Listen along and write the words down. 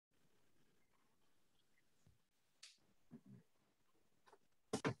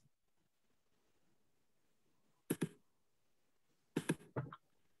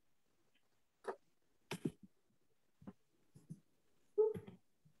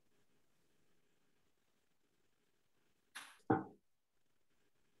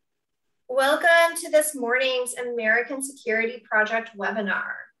Welcome to this morning's American Security Project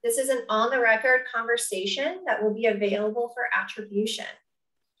webinar. This is an on-the-record conversation that will be available for attribution.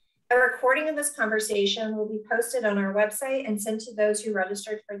 A recording of this conversation will be posted on our website and sent to those who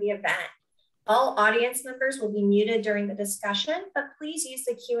registered for the event. All audience members will be muted during the discussion, but please use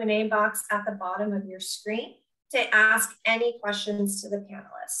the Q&A box at the bottom of your screen to ask any questions to the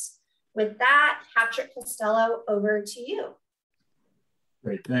panelists. With that, Patrick Costello, over to you.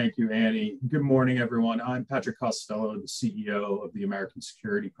 Great, thank you, Annie. Good morning, everyone. I'm Patrick Costello, the CEO of the American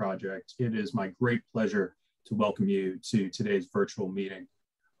Security Project. It is my great pleasure to welcome you to today's virtual meeting.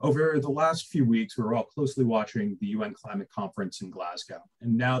 Over the last few weeks, we're all closely watching the UN Climate Conference in Glasgow.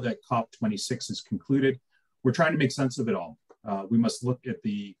 And now that COP26 is concluded, we're trying to make sense of it all. We must look at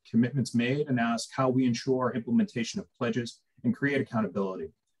the commitments made and ask how we ensure implementation of pledges and create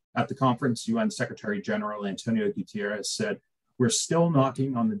accountability. At the conference, UN Secretary General Antonio Guterres said, "We're still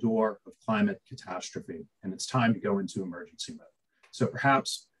knocking on the door of climate catastrophe, and it's time to go into emergency mode." So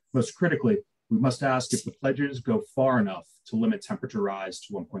perhaps most critically, we must ask if the pledges go far enough to limit temperature rise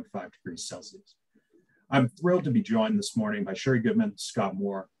to 1.5 degrees Celsius. I'm thrilled to be joined this morning by Sherri Goodman, Scott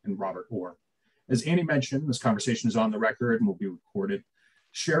Moore, and Robert Orr. As Annie mentioned, this conversation is on the record and will be recorded.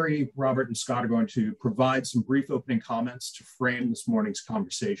 Sherri, Robert, and Scott are going to provide some brief opening comments to frame this morning's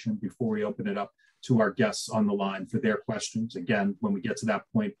conversation before we open it up to our guests on the line for their questions. Again, when we get to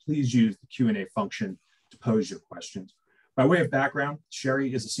that point, please use the Q&A function to pose your questions. By way of background,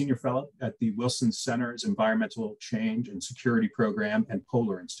 Sherri is a senior fellow at the Wilson Center's Environmental Change and Security Program and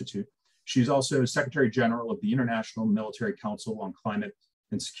Polar Institute. She's also Secretary General of the International Military Council on Climate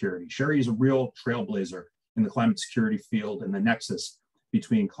and Security. Sherri is a real trailblazer in the climate security field and the nexus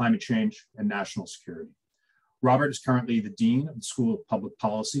between climate change and national security. Robert is currently the Dean of the School of Public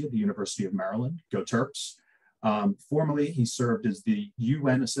Policy at the University of Maryland. Go Terps. Formerly, he served as the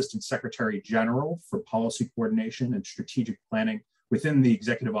UN Assistant Secretary General for Policy Coordination and Strategic Planning within the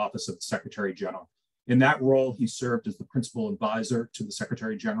Executive Office of the Secretary General. In that role, he served as the principal advisor to the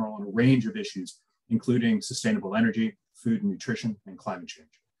Secretary General on a range of issues, including sustainable energy, food and nutrition, and climate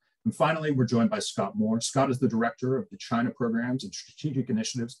change. And finally, we're joined by Scott Moore. Scott is the Director of the China Programs and Strategic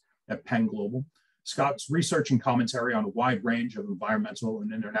Initiatives at Penn Global. Scott's research and commentary on a wide range of environmental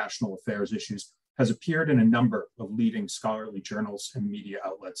and international affairs issues has appeared in a number of leading scholarly journals and media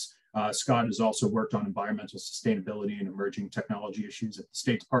outlets. Scott has also worked on environmental sustainability and emerging technology issues at the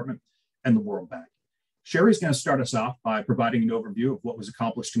State Department and the World Bank. Sherri's going to start us off by providing an overview of what was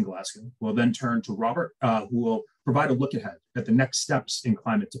accomplished in Glasgow. We'll then turn to Robert, who will provide a look ahead at the next steps in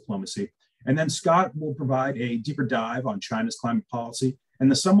climate diplomacy. And then Scott will provide a deeper dive on China's climate policy and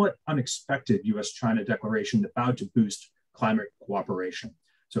the somewhat unexpected US-China declaration that vowed to boost climate cooperation.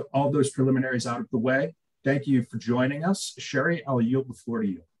 So all those preliminaries out of the way, thank you for joining us. Sherri, I'll yield the floor to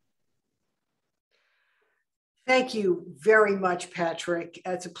you. Thank you very much, Patrick.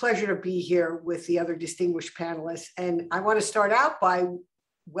 It's a pleasure to be here with the other distinguished panelists. And I want to start out by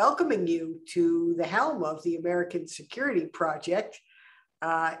welcoming you to the helm of the American Security Project.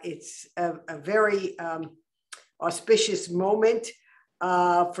 It's a very auspicious moment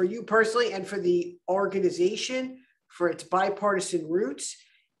for you personally and for the organization, for its bipartisan roots,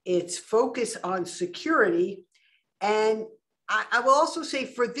 its focus on security, and I will also say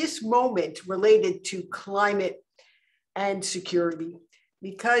for this moment related to climate and security,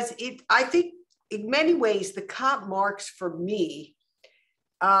 because I think in many ways the COP marks for me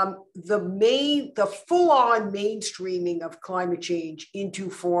the full-on mainstreaming of climate change into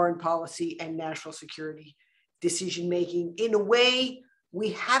foreign policy and national security decision-making in a way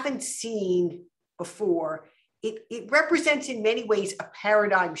we haven't seen before. It represents in many ways a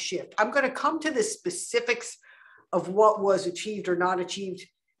paradigm shift. I'm going to come to the specifics of what was achieved or not achieved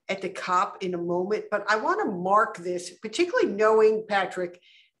at the COP in a moment, but I want to mark this, particularly knowing, Patrick,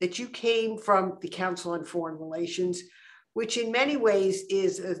 that you came from the Council on Foreign Relations, which in many ways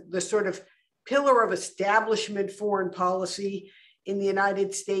is the sort of pillar of establishment foreign policy in the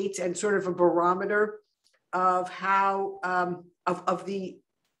United States and sort of a barometer of how, of the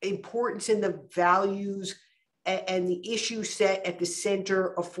importance and the values and the issue set at the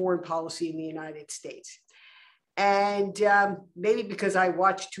center of foreign policy in the United States. And maybe because I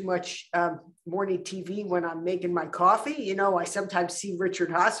watch too much morning TV when I'm making my coffee, you know, I sometimes see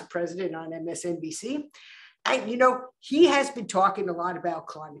Richard Haas, the president on MSNBC. And, you know, he has been talking a lot about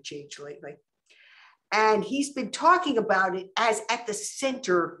climate change lately. And he's been talking about it as at the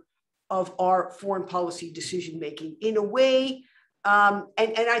center of our foreign policy decision-making in a way. And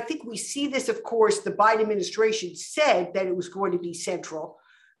I think we see this, of course, the Biden administration said that it was going to be central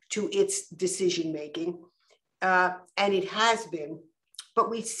to its decision-making. And it has been. but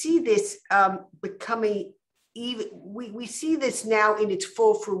we see this becoming even, we see this now in its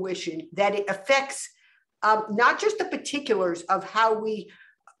full fruition, that it affects not just the particulars of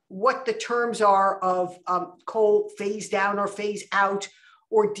what the terms are of coal phase down or phase out,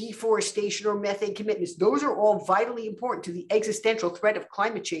 or deforestation or methane commitments. Those are all vitally important to the existential threat of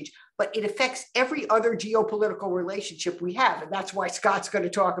climate change, but it affects every other geopolitical relationship we have. And that's why Scott's going to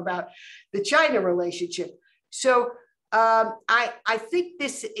talk about the China relationship. So I think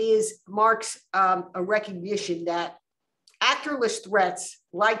this marks a recognition that actorless threats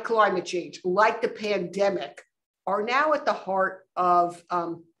like climate change, like the pandemic, are now at the heart of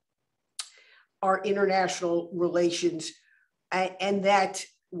our international relations. And that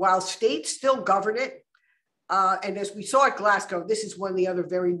while states still govern it, and as we saw at Glasgow, this is one of the other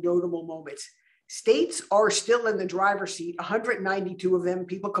very notable moments. States are still in the driver's seat, 192 of them.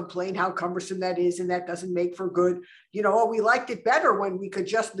 People complain how cumbersome that is, and that doesn't make for good. We liked it better when we could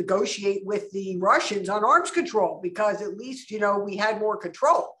just negotiate with the Russians on arms control, because at least, we had more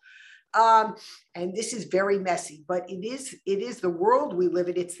control. And this is very messy, but it is the world we live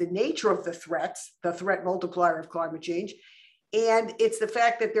in. It's the nature of the threats, the threat multiplier of climate change. And it's the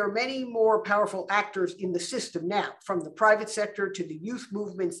fact that there are many more powerful actors in the system now, from the private sector to the youth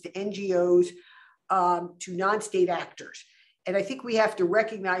movements to NGOs to non-state actors. And I think we have to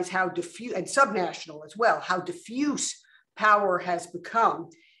recognize how diffuse, and subnational as well, how diffuse power has become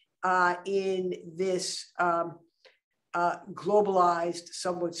in this globalized,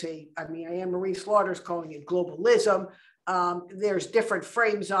 some would say, Anne-Marie Slaughter's calling it globalism. There's different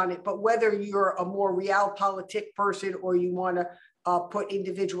frames on it, but whether you're a more realpolitik person or you want to put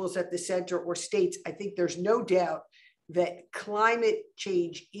individuals at the center or states, I think there's no doubt that climate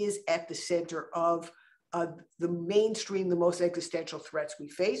change is at the center of the mainstream, the most existential threats we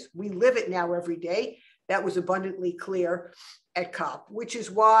face. We live it now every day. That was abundantly clear at COP, which is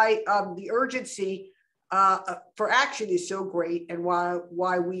why the urgency for action is so great, and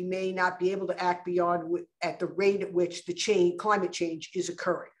why we may not be able to act beyond at the rate at which the climate change is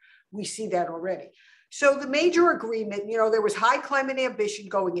occurring. We see that already. So the major agreement, there was high climate ambition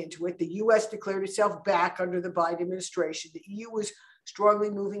going into it. The US declared itself back under the Biden administration. The EU was strongly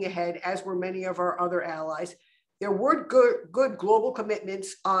moving ahead, as were many of our other allies. There were good global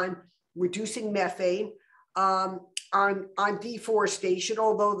commitments on reducing methane, on deforestation,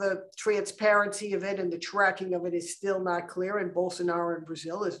 although the transparency of it and the tracking of it is still not clear, and Bolsonaro in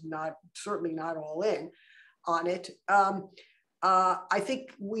Brazil is certainly not all in on it. I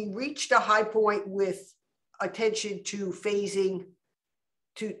think we reached a high point with attention to phasing,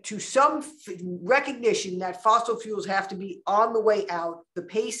 to some recognition that fossil fuels have to be on the way out. The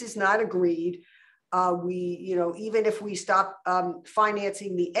pace is not agreed. Even if we stop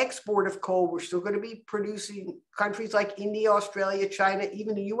financing the export of coal, we're still going to be producing, countries like India, Australia, China,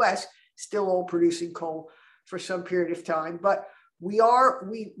 even the US, still all producing coal for some period of time. But we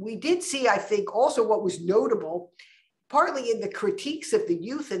did see, I think, also what was notable, partly in the critiques of the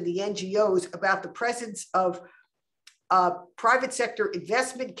youth and the NGOs about the presence of private sector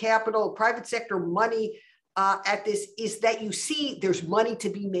investment capital, private sector money at this, is that you see there's money to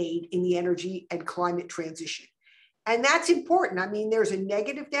be made in the energy and climate transition. And that's important. There's a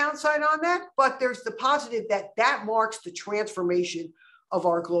negative downside on that, but there's the positive that marks the transformation of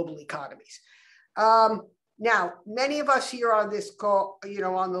our global economies. Now, many of us here on this call,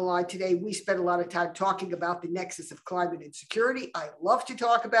 on the line today, we spend a lot of time talking about the nexus of climate and security. I love to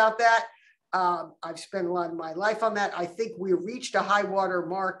talk about that. I've spent a lot of my life on that. I think we reached a high water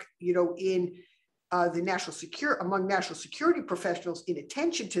mark, in among national security professionals in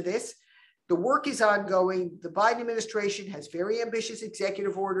attention to this. The work is ongoing. The Biden administration has very ambitious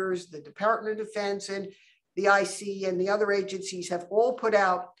executive orders. The Department of Defense and the IC and the other agencies have all put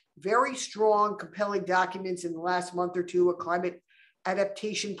out very strong, compelling documents in the last month or two, a climate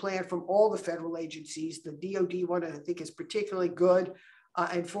adaptation plan from all the federal agencies. The DoD one, I think, is particularly good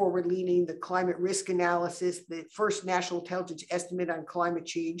and forward-leaning. The climate risk analysis, the first national intelligence estimate on climate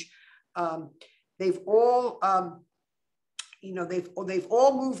change. They've all, they've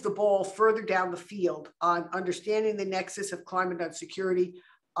all moved the ball further down the field on understanding the nexus of climate and security,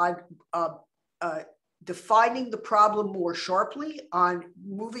 on defining the problem more sharply, on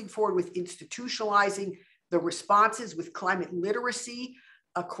moving forward with institutionalizing the responses with climate literacy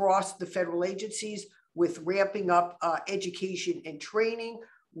across the federal agencies, with ramping up education and training,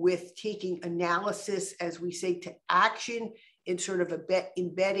 with taking analysis, as we say, to action in sort of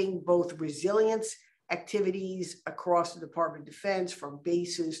embedding both resilience activities across the Department of Defense, from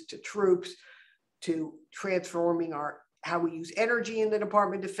bases to troops, to transforming how we use energy in the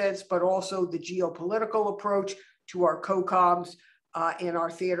Department of Defense, but also the geopolitical approach to our COCOMs, in our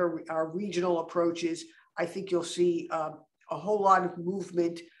theater, our regional approaches, I think you'll see a whole lot of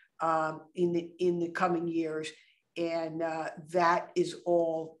movement in the coming years. And that is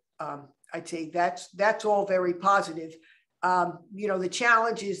all, I'd say that's all very positive. The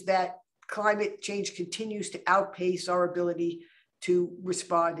challenge is that climate change continues to outpace our ability to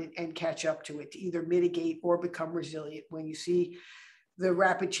respond and catch up to it, to either mitigate or become resilient. When you see the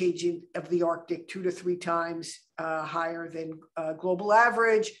rapid changing of the Arctic 2 to 3 times higher than global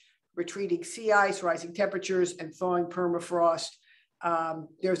average, retreating sea ice, rising temperatures, and thawing permafrost,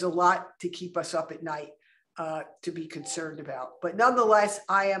 there's a lot to keep us up at night to be concerned about. But nonetheless,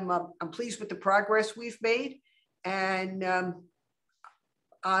 I'm pleased with the progress we've made, and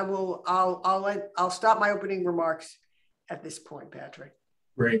I'll stop my opening remarks at this point, Patrick.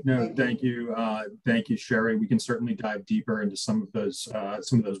 Great. No, thank you. Thank you, Sherri. We can certainly dive deeper into some of those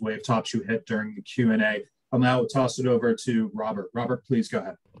wave tops you hit during the Q&A. I'll now toss it over to Robert. Robert, please go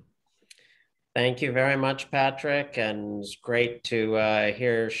ahead. Thank you very much, Patrick. And it's great to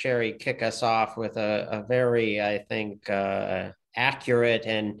hear Sherri kick us off with a very, I think, accurate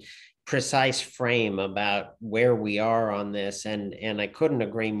and precise frame about where we are on this. And I couldn't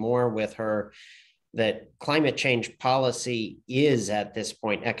agree more with her that climate change policy is, at this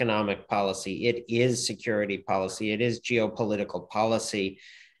point, economic policy. It is security policy. It is geopolitical policy.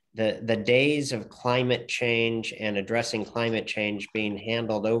 The days of climate change and addressing climate change being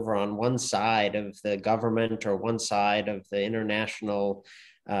handled over on one side of the government or one side of the international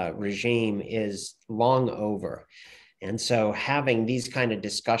regime is long over. And so having these kind of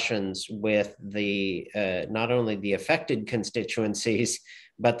discussions with the not only the affected constituencies,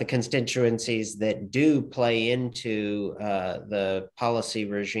 but the constituencies that do play into the policy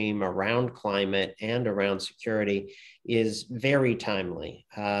regime around climate and around security is very timely.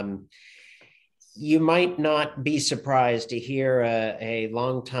 You might not be surprised to hear a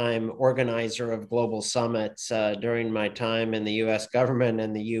longtime organizer of global summits during my time in the US government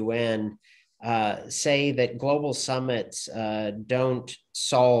and the UN say that global summits don't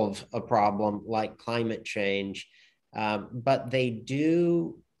solve a problem like climate change, but they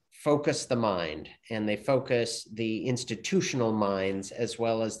do focus the mind, and they focus the institutional minds as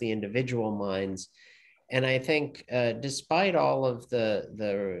well as the individual minds. And I think despite all of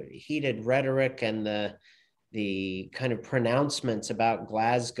the heated rhetoric and the kind of pronouncements about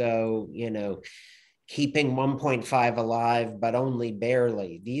Glasgow, keeping 1.5 alive, but only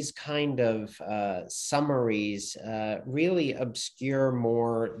barely, these kind of summaries really obscure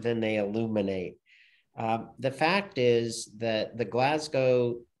more than they illuminate. The fact is that the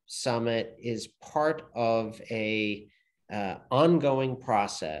Glasgow summit is part of a ongoing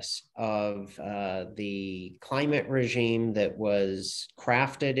process of the climate regime that was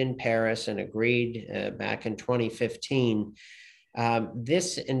crafted in Paris and agreed back in 2015.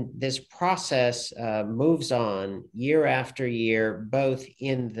 This process moves on year after year, both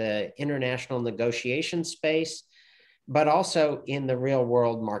in the international negotiation space, but also in the real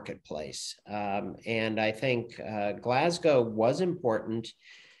world marketplace. And I think Glasgow was important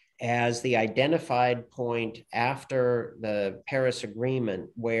as the identified point after the Paris Agreement,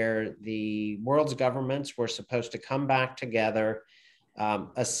 where the world's governments were supposed to come back together,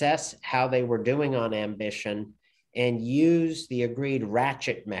 assess how they were doing on ambition, and use the agreed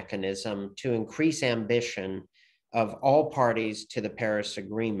ratchet mechanism to increase ambition of all parties to the Paris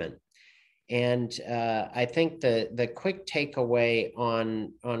Agreement. And I think the quick takeaway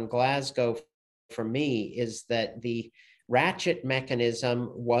on Glasgow for me is that the ratchet mechanism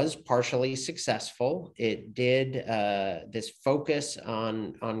was partially successful. It did this focus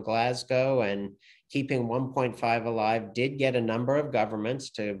on Glasgow and keeping 1.5 alive did get a number of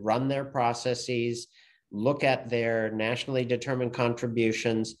governments to run their processes, look at their nationally determined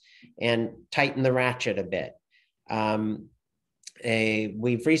contributions, and tighten the ratchet a bit.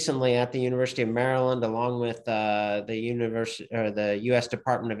 We've recently at the University of Maryland, along with the U.S.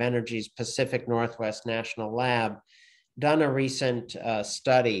 Department of Energy's Pacific Northwest National Lab, done a recent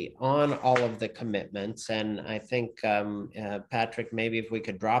study on all of the commitments. And I think, Patrick, maybe if we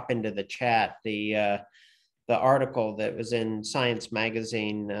could drop into the chat the article that was in Science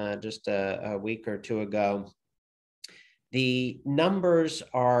Magazine just a week or two ago. The numbers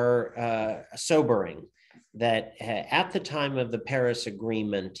are sobering, that at the time of the Paris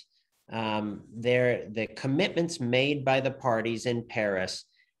Agreement, the commitments made by the parties in Paris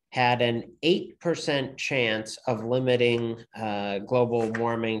had an 8% chance of limiting global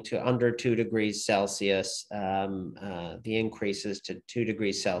warming to under 2 degrees Celsius, the increases to 2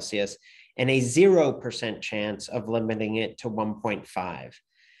 degrees Celsius, and a 0% chance of limiting it to 1.5.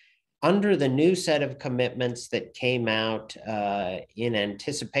 under the new set of commitments that came out in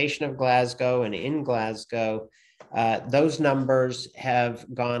anticipation of Glasgow and in Glasgow, those numbers have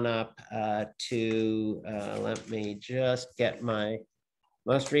gone up to, let me just get my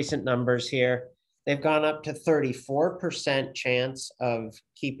most recent numbers here. They've gone up to 34% chance of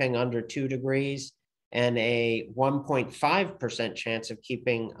keeping under 2 degrees and a 1.5% chance of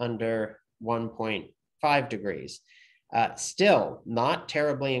keeping under 1.5 degrees. Still not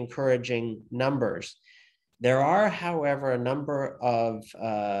terribly encouraging numbers. There are, however, a number of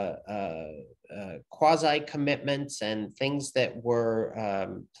quasi-commitments and things that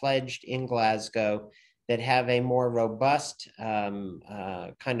were pledged in Glasgow that have a more robust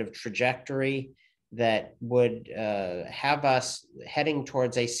kind of trajectory that would have us heading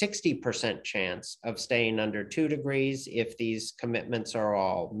towards a 60% chance of staying under 2 degrees if these commitments are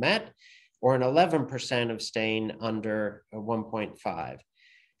all met, or an 11% of staying under 1.5.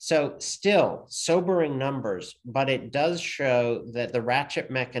 So still sobering numbers, but it does show that the ratchet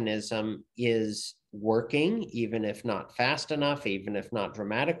mechanism is working, even if not fast enough, even if not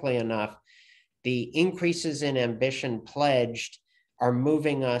dramatically enough. The increases in ambition pledged are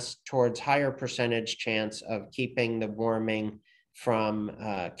moving us towards higher percentage chance of keeping the warming from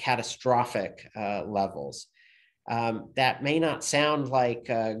catastrophic levels. That may not sound like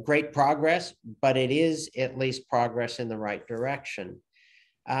great progress, but it is at least progress in the right direction.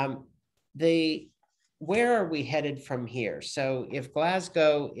 Where are we headed from here? So if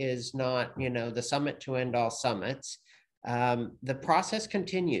Glasgow is not, the summit to end all summits, the process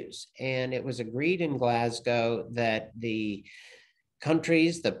continues. And it was agreed in Glasgow that the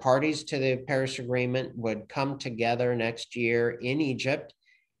countries, the parties to the Paris Agreement, would come together next year in Egypt,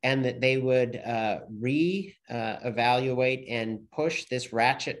 and that they would re-evaluate and push this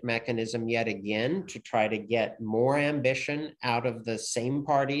ratchet mechanism yet again to try to get more ambition out of the same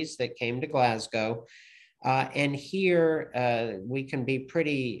parties that came to Glasgow. And here we can be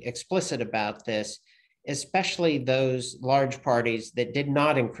pretty explicit about this, especially those large parties that did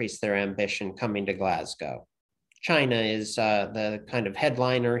not increase their ambition coming to Glasgow. China is the kind of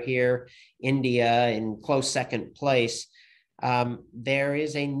headliner here, India in close second place. There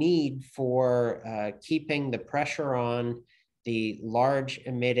is a need for keeping the pressure on the large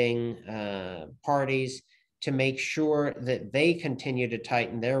emitting parties to make sure that they continue to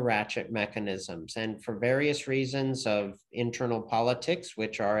tighten their ratchet mechanisms. And for various reasons of internal politics,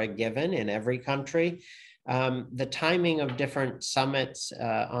 which are a given in every country, the timing of different summits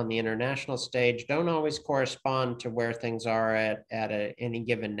on the international stage don't always correspond to where things are at any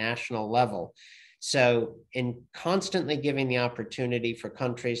given national level. So in constantly giving the opportunity for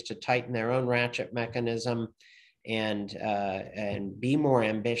countries to tighten their own ratchet mechanism and be more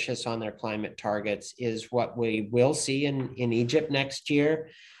ambitious on their climate targets is what we will see in Egypt next year.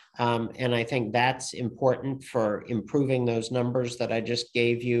 And I think that's important for improving those numbers that I just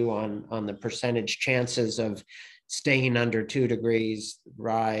gave you on the percentage chances of staying under 2 degrees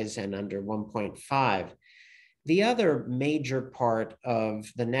rise and under 1.5. The other major part of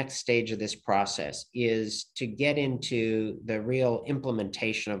the next stage of this process is to get into the real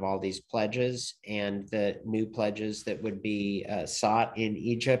implementation of all these pledges and the new pledges that would be sought in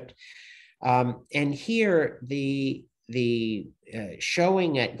Egypt. And here, the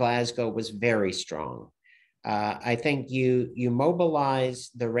showing at Glasgow was very strong. I think you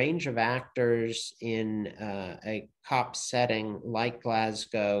mobilize the range of actors in a COP setting like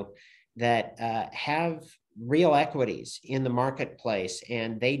Glasgow that have real equities in the marketplace,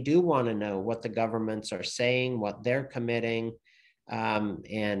 and they do want to know what the governments are saying, what they're committing,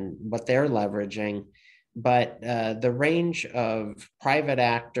 and what they're leveraging. But the range of private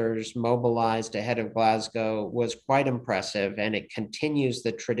actors mobilized ahead of Glasgow was quite impressive, and it continues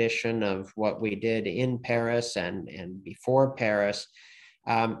the tradition of what we did in Paris and before Paris.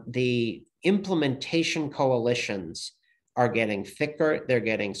 The implementation coalitions are getting thicker, they're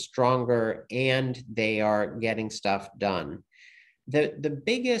getting stronger, and they are getting stuff done. The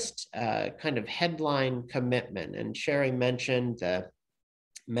biggest kind of headline commitment, and Sherri mentioned the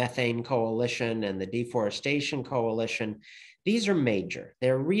methane coalition and the deforestation coalition, these are major.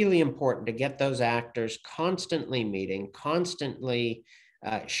 They're really important to get those actors constantly meeting, constantly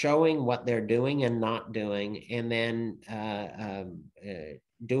showing what they're doing and not doing, and then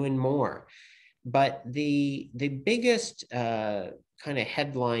doing more. But the biggest kind of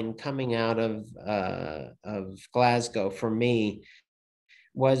headline coming out of Glasgow for me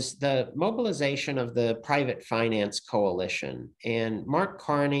was the mobilization of the private finance coalition. And Mark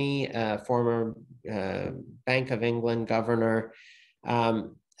Carney, former Bank of England governor,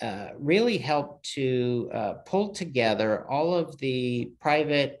 really helped to pull together all of the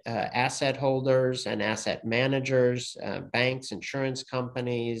private asset holders and asset managers, banks, insurance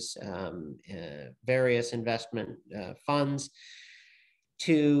companies, various investment funds,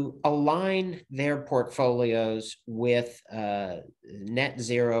 to align their portfolios with net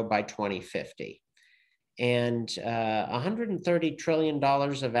zero by 2050. And $130 trillion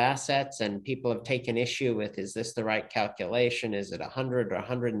of assets, and people have taken issue with, is this the right calculation? Is it 100 or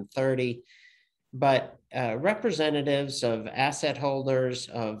 130? But representatives of asset holders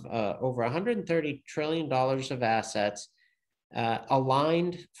of over $130 trillion of assets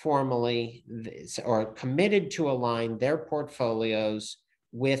aligned formally or committed to align their portfolios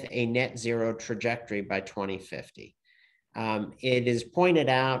with a net zero trajectory by 2050. It is pointed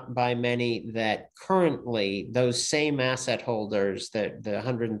out by many that currently those same asset holders, that the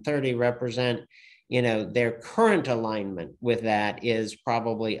 130 represent, their current alignment with that is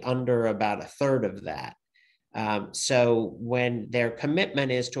probably under about a third of that. So when their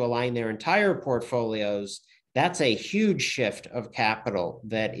commitment is to align their entire portfolios, that's a huge shift of capital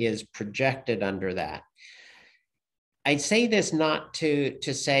that is projected under that. I say this not to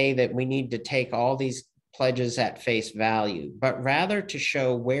say that we need to take all these pledges at face value, but rather to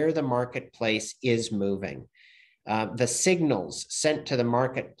show where the marketplace is moving. The signals sent to the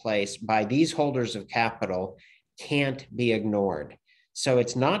marketplace by these holders of capital can't be ignored. So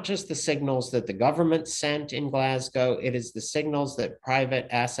it's not just the signals that the government sent in Glasgow, it is the signals that private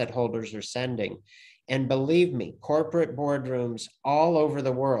asset holders are sending. And believe me, corporate boardrooms all over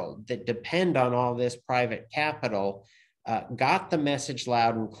the world that depend on all this private capital got the message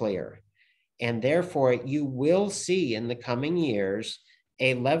loud and clear. And therefore, you will see in the coming years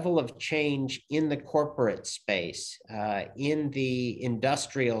a level of change in the corporate space, in the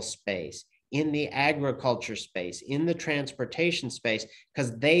industrial space, in the agriculture space, in the transportation space,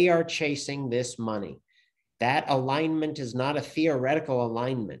 because they are chasing this money. That alignment is not a theoretical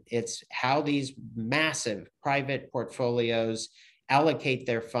alignment. It's how these massive private portfolios allocate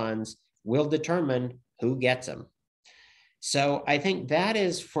their funds will determine who gets them. So I think that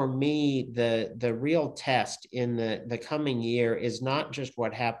is, for me, the real test in the coming year is not just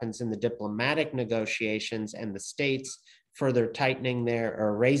what happens in the diplomatic negotiations and the states further tightening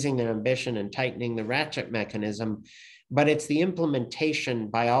or raising their ambition and tightening the ratchet mechanism, but it's the implementation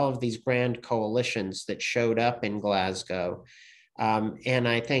by all of these grand coalitions that showed up in Glasgow. And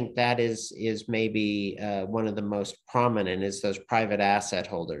I think that is maybe one of the most prominent is those private asset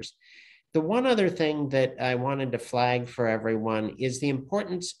holders. The one other thing that I wanted to flag for everyone is the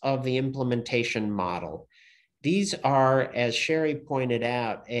importance of the implementation model. These are, as Sherri pointed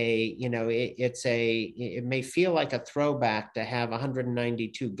out, it may feel like a throwback to have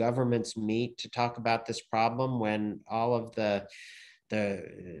 192 governments meet to talk about this problem when all of the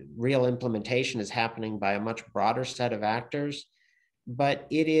real implementation is happening by a much broader set of actors. But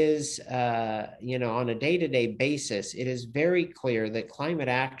it is, on a day-to-day basis, it is very clear that climate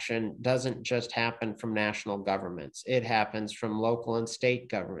action doesn't just happen from national governments. It happens from local and state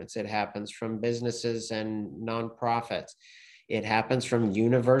governments. It happens from businesses and nonprofits. It happens from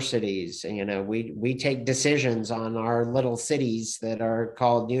universities. We take decisions on our little cities that are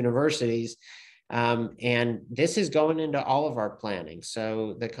called universities. And this is going into all of our planning.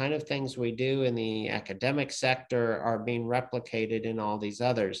 So the kind of things we do in the academic sector are being replicated in all these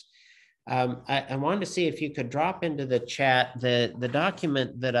others. I wanted to see if you could drop into the chat the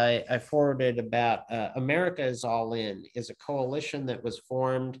document that I forwarded about America is All In is a coalition that was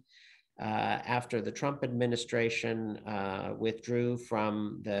formed after the Trump administration withdrew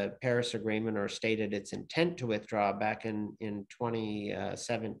from the Paris Agreement or stated its intent to withdraw back in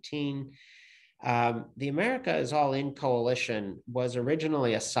 2017. The America is All In coalition was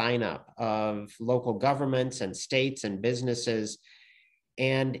originally a sign-up of local governments and states and businesses,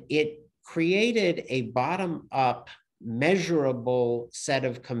 and it created a bottom-up, measurable set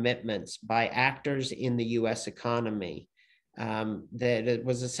of commitments by actors in the U.S. economy. That it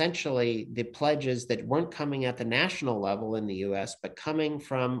was essentially the pledges that weren't coming at the national level in the U.S., but coming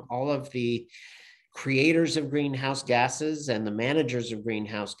from all of the creators of greenhouse gases and the managers of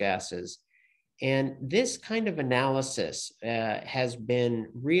greenhouse gases. And this kind of analysis has been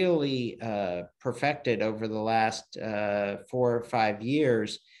really perfected over the last 4 or 5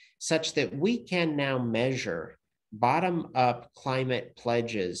 years, such that we can now measure bottom-up climate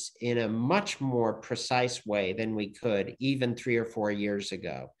pledges in a much more precise way than we could even 3 or 4 years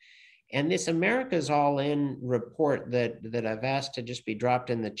ago. And this America's All In report that I've asked to just be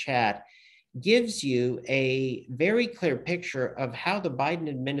dropped in the chat gives you a very clear picture of how the Biden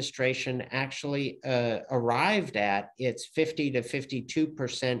administration actually arrived at its 50 to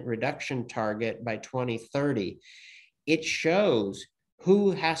 52% reduction target by 2030. It shows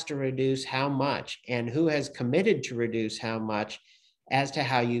who has to reduce how much and who has committed to reduce how much as to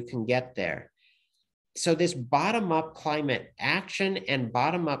how you can get there. So this bottom-up climate action and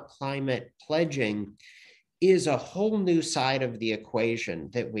bottom-up climate pledging is a whole new side of the equation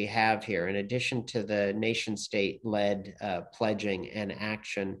that we have here, in addition to the nation-state-led pledging and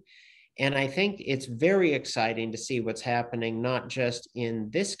action. And I think it's very exciting to see what's happening, not just in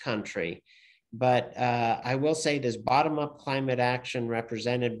this country, but I will say this bottom-up climate action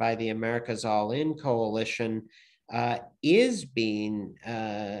represented by the America's All In Coalition is being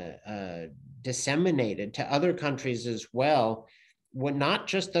disseminated to other countries as well. Well, not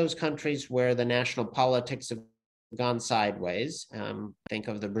just those countries where the national politics have gone sideways, think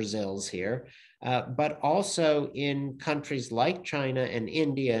of the Brazils here, but also in countries like China and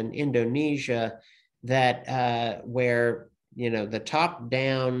India and Indonesia that where the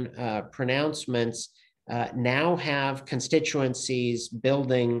top-down pronouncements now have constituencies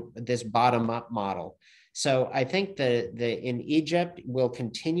building this bottom-up model. So I think in Egypt, we'll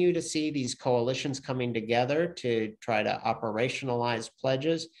continue to see these coalitions coming together to try to operationalize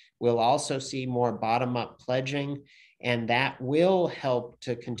pledges. We'll also see more bottom-up pledging, and that will help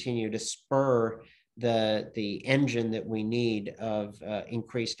to continue to spur the engine that we need of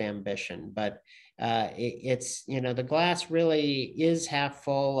increased ambition. But it's, the glass really is half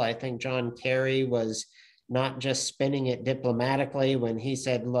full. I think John Kerry was not just spinning it diplomatically when he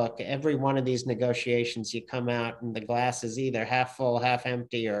said, look, every one of these negotiations you come out and the glass is either half full, half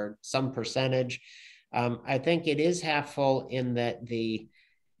empty, or some percentage. I think it is half full in that the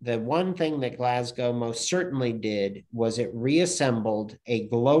one thing that Glasgow most certainly did was it reassembled a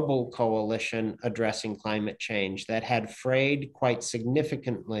global coalition addressing climate change that had frayed quite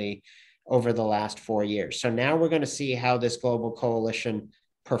significantly over the last 4 years. So now we're going to see how this global coalition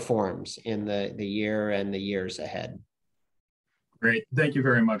performs in the year and the years ahead. Great. Thank you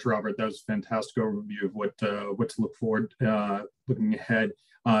very much, Robert. That was a fantastic overview of what to look forward, looking ahead.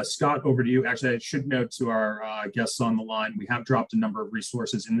 Scott, over to you. Actually, I should note to our guests on the line, we have dropped a number of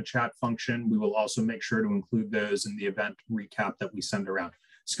resources in the chat function. We will also make sure to include those in the event recap that we send around.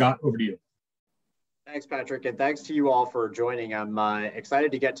 Scott, over to you. Thanks, Patrick, and thanks to you all for joining. I'm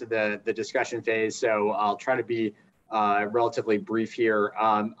excited to get to the discussion phase, so I'll try to be relatively brief here.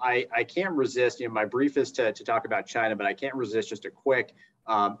 I can't resist, my brief is to talk about China, but I can't resist just a quick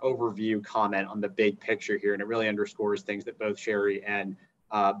overview comment on the big picture here, and it really underscores things that both Sherri and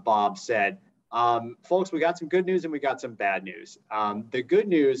Bob said. Folks, we got some good news and we got some bad news. The good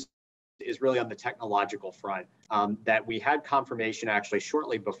news is really on the technological front, that we had confirmation actually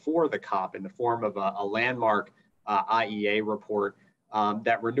shortly before the COP in the form of a landmark IEA report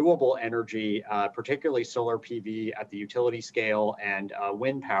that renewable energy, particularly solar PV at the utility scale and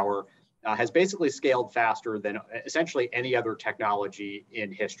wind power, has basically scaled faster than essentially any other technology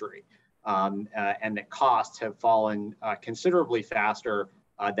in history. And that costs have fallen considerably faster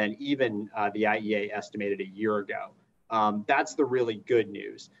than even the IEA estimated a year ago. That's the really good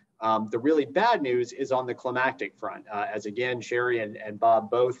news. The really bad news is on the climactic front. As again, Sherri and Bob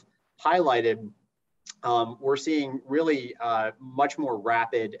both highlighted, we're seeing really much more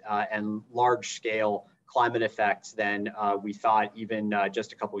rapid and large scale climate effects than we thought even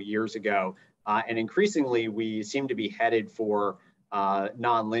just a couple years ago. And increasingly, we seem to be headed for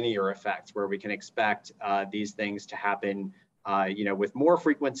nonlinear effects where we can expect these things to happen with more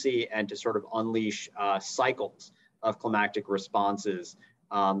frequency and to sort of unleash cycles of climactic responses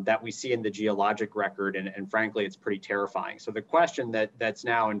that we see in the geologic record. And frankly, it's pretty terrifying. So the question that's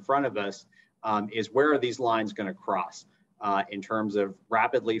now in front of us is where are these lines going to cross in terms of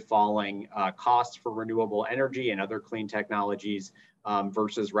rapidly falling costs for renewable energy and other clean technologies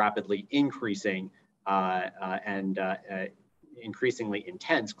versus rapidly increasing and increasingly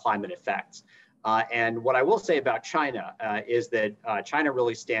intense climate effects. And what I will say about China is that China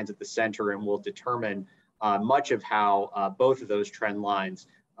really stands at the center and will determine much of how both of those trend lines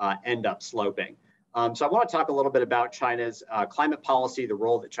end up sloping. So I want to talk a little bit about China's climate policy, the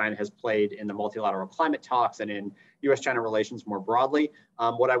role that China has played in the multilateral climate talks and in US-China relations more broadly.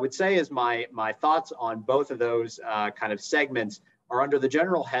 What I would say is my thoughts on both of those kind of segments are under the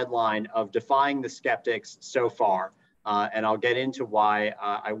general headline of defying the skeptics so far. And I'll get into why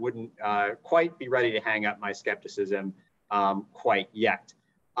I wouldn't quite be ready to hang up my skepticism quite yet.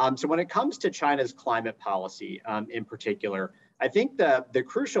 So when it comes to China's climate policy in particular, I think the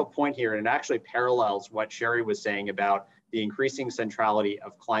crucial point here, and it actually parallels what Sherri was saying about the increasing centrality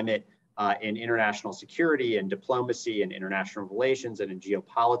of climate in international security and diplomacy and international relations and in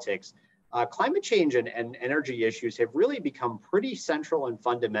geopolitics, climate change and energy issues have really become pretty central and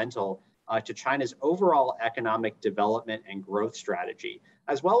fundamental to China's overall economic development and growth strategy,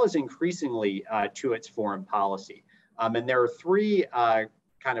 as well as increasingly to its foreign policy. And there are three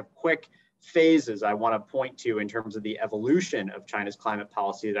kind of quick phases I want to point to in terms of the evolution of China's climate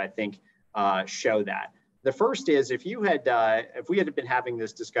policy that I think show that. The first is if we had been having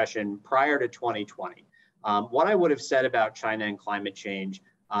this discussion prior to 2020, what I would have said about China and climate change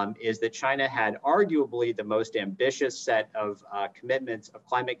is that China had arguably the most ambitious set of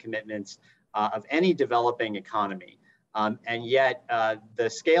climate commitments of any developing economy. And yet the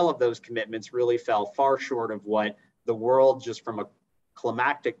scale of those commitments really fell far short of what the world, just from a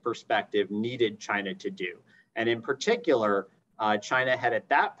climactic perspective, needed China to do. And in particular, China had at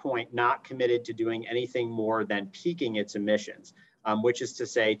that point not committed to doing anything more than peaking its emissions, which is to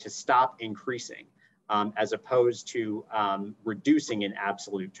say to stop increasing as opposed to reducing in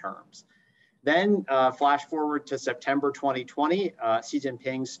absolute terms. Then flash forward to September 2020, Xi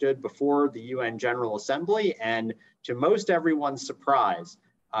Jinping stood before the UN General Assembly and, to most everyone's surprise,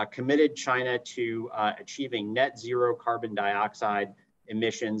 committed China to achieving net zero carbon dioxide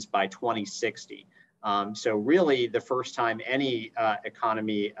emissions by 2060. So really the first time any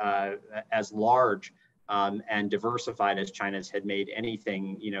economy as large and diversified as China's had made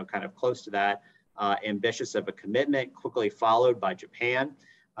anything, kind of close to that ambitious of a commitment, quickly followed by Japan.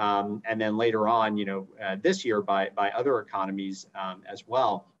 And then later on, this year by other economies as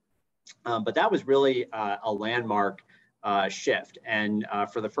well. But that was really a landmark shift, and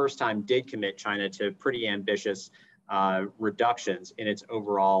for the first time did commit China to pretty ambitious reductions in its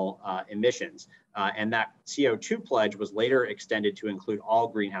overall emissions. And that CO2 pledge was later extended to include all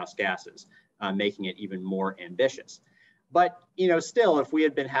greenhouse gases, making it even more ambitious. But still, if we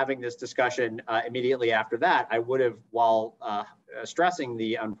had been having this discussion immediately after that, I would have, while stressing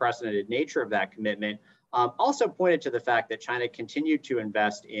the unprecedented nature of that commitment, also pointed to the fact that China continued to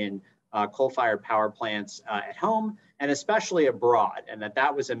invest in coal-fired power plants at home and especially abroad, and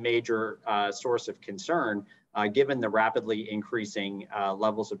that was a major source of concern given the rapidly increasing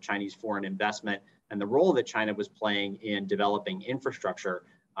levels of Chinese foreign investment and the role that China was playing in developing infrastructure,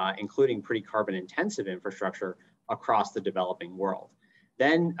 including pretty carbon-intensive infrastructure across the developing world.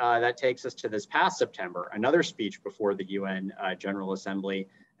 Then that takes us to this past September, another speech before the UN General Assembly,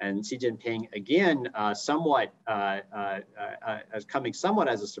 and Xi Jinping again, as coming somewhat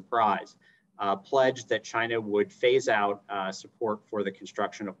as a surprise, pledged that China would phase out support for the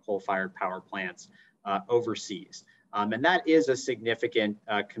construction of coal-fired power plants overseas. And that is a significant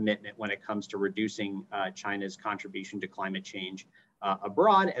commitment when it comes to reducing China's contribution to climate change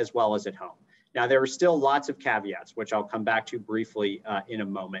abroad as well as at home. Now, there are still lots of caveats, which I'll come back to briefly in a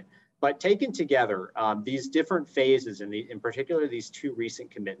moment. But taken together, these different phases, and in particular, these two recent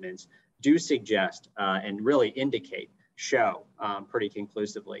commitments, do suggest and really show pretty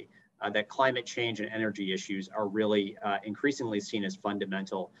conclusively that climate change and energy issues are really increasingly seen as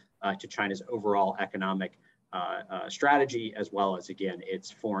fundamental to China's overall economic strategy, as well as, again,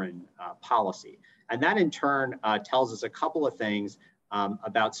 its foreign policy. And that in turn tells us a couple of things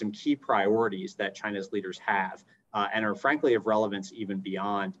about some key priorities that China's leaders have and are frankly of relevance even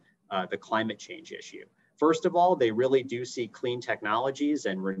beyond the climate change issue. First of all, they really do see clean technologies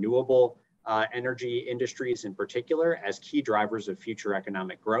and renewable energy industries in particular as key drivers of future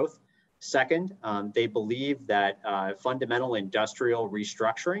economic growth. Second, they believe that fundamental industrial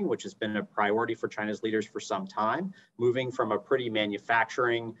restructuring, which has been a priority for China's leaders for some time, moving from a pretty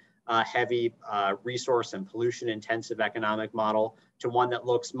manufacturing heavy resource and pollution intensive economic model to one that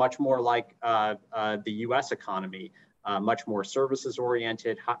looks much more like the US economy, much more services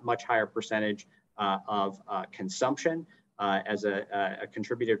oriented, much higher percentage of consumption as a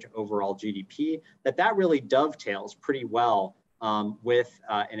contributor to overall GDP, that really dovetails pretty well with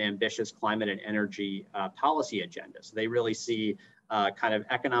an ambitious climate and energy policy agenda. So they really see kind of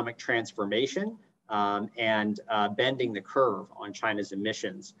economic transformation and bending the curve on China's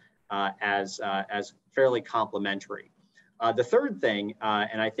emissions as fairly complementary. The third thing,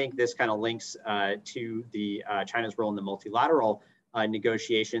 and I think this kind of links to the China's role in the multilateral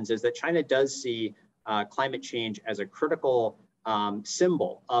negotiations, is that China does see climate change as a critical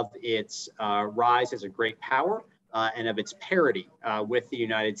symbol of its rise as a great power and of its parity with the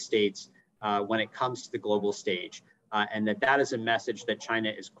United States when it comes to the global stage. And that is a message that China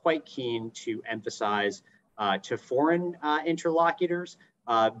is quite keen to emphasize to foreign interlocutors,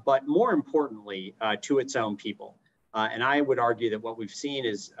 but more importantly, to its own people. And I would argue that what we've seen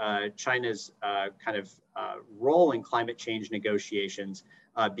is China's kind of role in climate change negotiations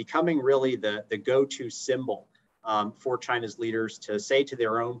becoming really the go-to symbol for China's leaders to say to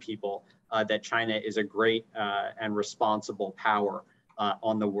their own people that China is a great and responsible power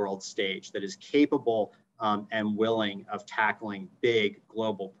on the world stage that is capable and willing of tackling big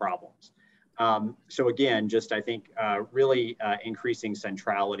global problems. So again, just I think really increasing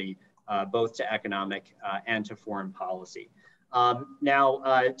centrality both to economic and to foreign policy.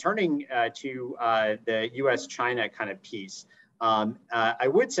 Now, turning to the US-China kind of piece, I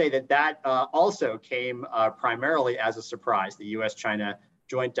would say that also came primarily as a surprise, the US-China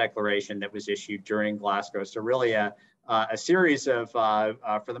joint declaration that was issued during Glasgow. So really a series of,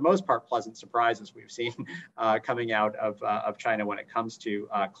 for the most part, pleasant surprises we've seen coming out of China when it comes to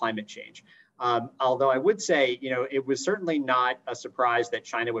climate change. Although I would say, it was certainly not a surprise that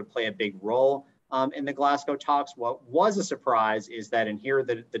China would play a big role in the Glasgow talks. What was a surprise is that, and here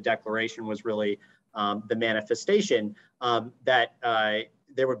the declaration was really the manifestation that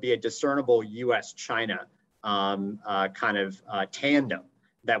there would be a discernible US-China kind of tandem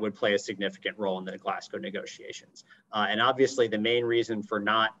that would play a significant role in the Glasgow negotiations. And obviously the main reason for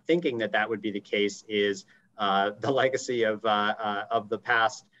not thinking that that would be the case is the legacy of the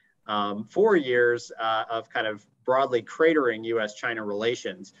past 4 years of kind of broadly cratering US-China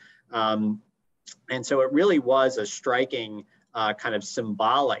relations. And so it really was a striking kind of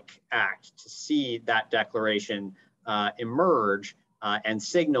symbolic act to see that declaration emerge and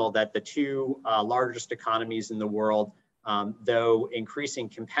signal that the two largest economies in the world, though increasing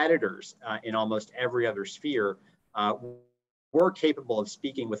competitors in almost every other sphere, were capable of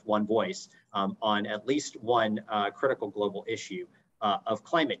speaking with one voice on at least one critical global issue of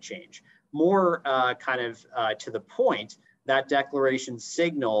climate change. More kind of to the point, that declaration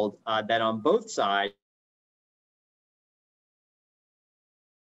signaled that on both sides,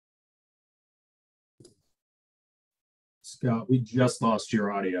 Scott, we just lost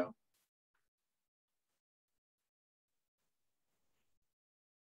your audio.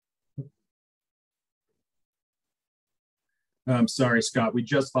 I'm sorry, Scott, we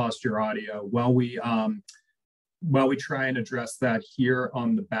just lost your audio. While we try and address that here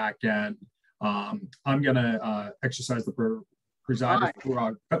on the back end, I'm gonna exercise the presiding.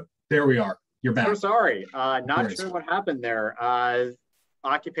 Oh, there we are. You're back. So sorry, not sure what happened there.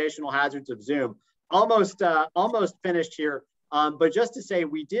 Occupational hazards of Zoom. Almost finished here. But just to say,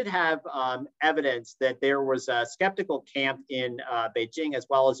 we did have evidence that there was a skeptical camp in Beijing as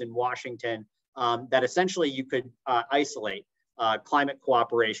well as in Washington that essentially you could isolate climate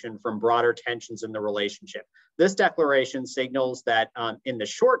cooperation from broader tensions in the relationship. This declaration signals that in the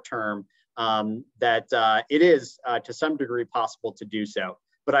short term, that it is to some degree possible to do so.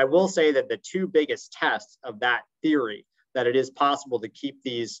 But I will say that the two biggest tests of that theory, that it is possible to keep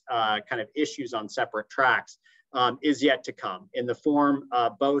these kind of issues on separate tracks, is yet to come in the form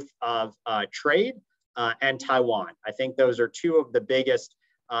both of trade and Taiwan. I think those are two of the biggest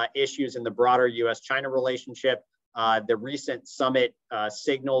issues in the broader US-China relationship. The recent summit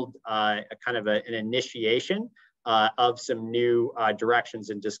signaled a kind of an initiation of some new directions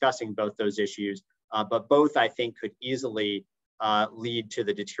in discussing both those issues, but both I think could easily lead to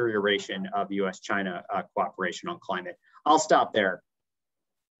the deterioration of US-China cooperation on climate. I'll stop there.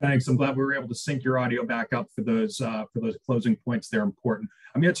 Thanks. I'm glad we were able to sync your audio back up for those closing points. They're important.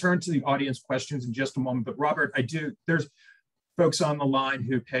 I'm going to turn to the audience questions in just a moment. But Robert, there's folks on the line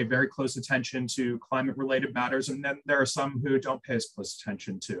who pay very close attention to climate-related matters, and then there are some who don't pay as close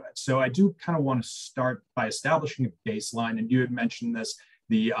attention to it. So I do kind of want to start by establishing a baseline. And you had mentioned this: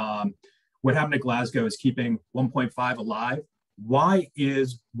 what happened at Glasgow is keeping 1.5 alive. Why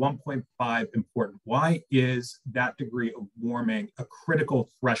is 1.5 important? Why is that degree of warming a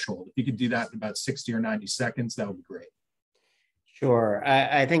critical threshold? If you could do that in about 60 or 90 seconds, that would be great. Sure.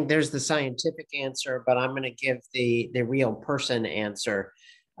 I think there's the scientific answer, but I'm going to give the real person answer.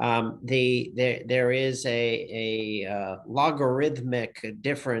 There is a logarithmic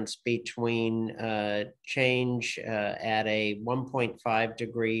difference between change at a 1.5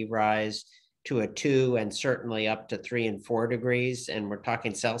 degree rise to a 2 and certainly up to 3 and 4 degrees. And we're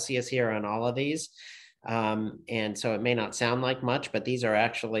talking Celsius here on all of these. And so it may not sound like much, but these are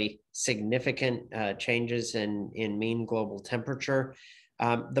actually significant changes in mean global temperature.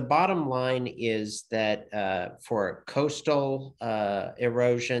 The bottom line is that for coastal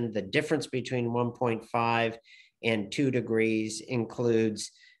erosion, the difference between 1.5 and 2 degrees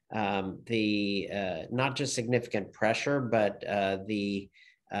includes not just significant pressure, but the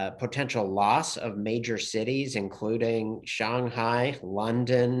potential loss of major cities, including Shanghai,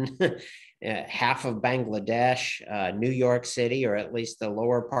 London, half of Bangladesh, New York City, or at least the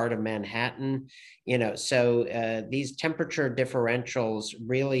lower part of Manhattan. So these temperature differentials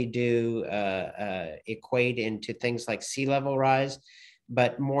really do equate into things like sea level rise.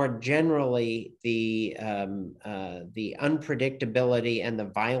 But more generally, the unpredictability and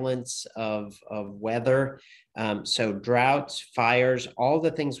the violence of weather, so droughts, fires, all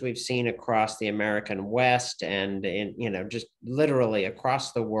the things we've seen across the American West and just literally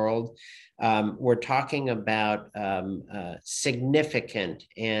across the world, we're talking about significant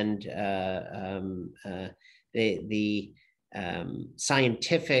and the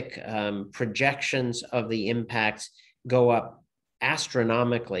scientific projections of the impacts go up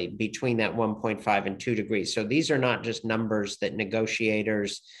astronomically between that 1.5 and 2 degrees. So these are not just numbers that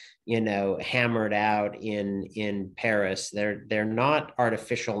negotiators, hammered out in Paris. They're not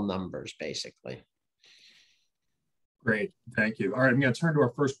artificial numbers, basically. Great, thank you. All right, I'm going to turn to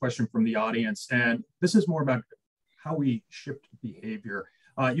our first question from the audience, and this is more about how we shift behavior.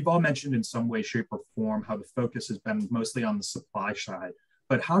 You've all mentioned in some way, shape, or form how the focus has been mostly on the supply side.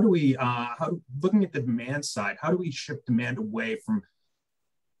 But how do we, looking at the demand side, how do we shift demand away from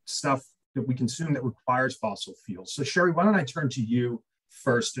stuff that we consume that requires fossil fuels? So Sherri, why don't I turn to you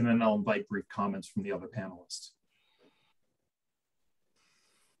first, and then I'll invite brief comments from the other panelists.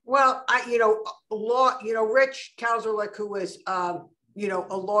 Well, Rich Kouserlik, who was, a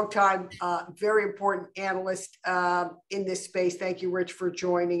long-time, very important analyst in this space. Thank you, Rich, for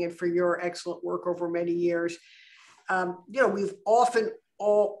joining and for your excellent work over many years. We've often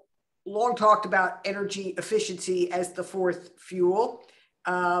long talked about energy efficiency as the fourth fuel.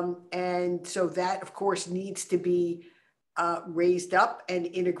 And so that, of course, needs to be raised up and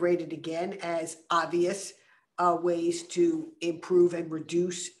integrated again as obvious ways to improve and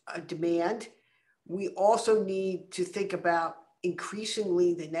reduce demand. We also need to think about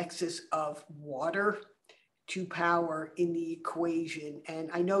increasingly the nexus of water to power in the equation.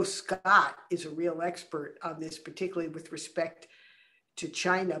 And I know Scott is a real expert on this, particularly with respect to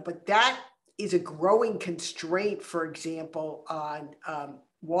China, but that is a growing constraint, for example, on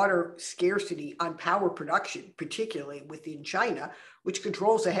water scarcity, on power production, particularly within China, which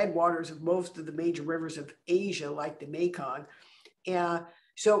controls the headwaters of most of the major rivers of Asia, like the Mekong.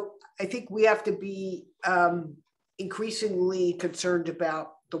 So I think we have to be increasingly concerned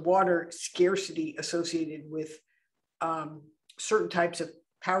about the water scarcity associated with certain types of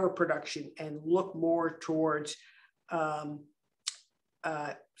power production and look more towards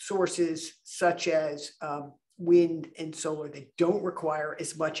sources such as wind and solar that don't require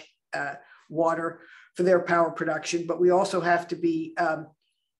as much water for their power production. But we also have to be,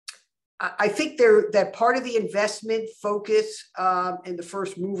 I think that part of the investment focus and the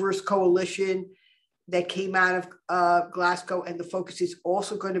First Movers Coalition that came out of Glasgow, and the focus is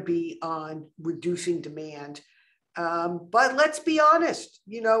also going to be on reducing demand. But let's be honest,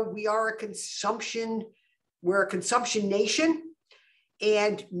 we're a consumption nation.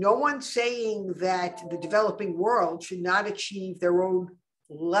 And no one's saying that the developing world should not achieve their own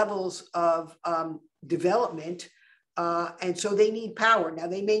levels of development. And so they need power. Now,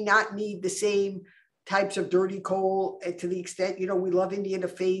 they may not need the same types of dirty coal to the extent, we love India to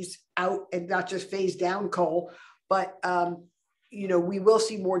phase out and not just phase down coal, but, we will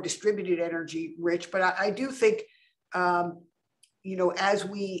see more distributed energy, Rich. But I do think, as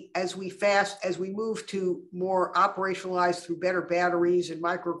we move to more operationalized through better batteries and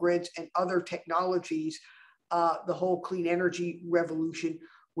microgrids and other technologies, the whole clean energy revolution,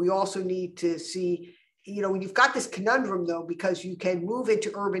 we also need to see, you've got this conundrum though, because you can move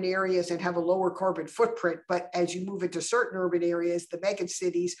into urban areas and have a lower carbon footprint, but as you move into certain urban areas, the mega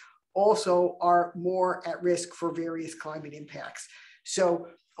cities also are more at risk for various climate impacts. So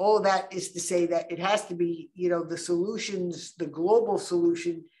all of that is to say that it has to be, the solutions, the global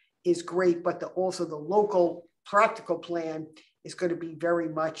solution is great, but also the local practical plan is going to be very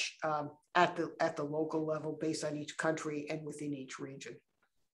much at the local level based on each country and within each region.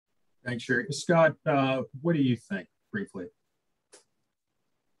 Thanks, Sherri. Scott, what do you think, briefly?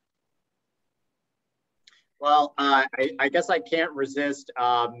 Well, I guess I can't resist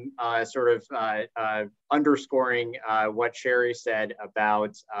underscoring what Sherri said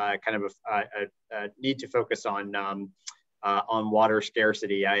about kind of a need to focus on water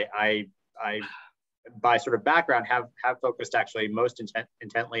scarcity. I by sort of background have focused actually most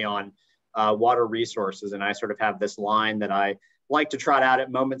intently on water resources, and I sort of have this line that I like to trot out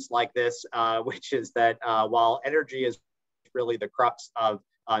at moments like this, which is that while energy is really the crux of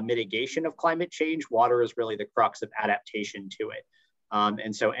mitigation of climate change, water is really the crux of adaptation to it.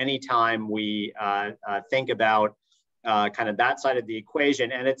 And so anytime we think about kind of that side of the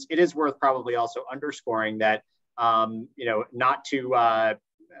equation. And it is worth probably also underscoring that, not to,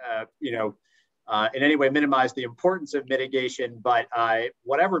 in any way minimize the importance of mitigation, but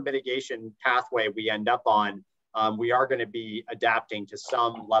whatever mitigation pathway we end up on, we are going to be adapting to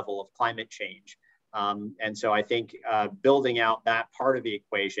some level of climate change. And so I think building out that part of the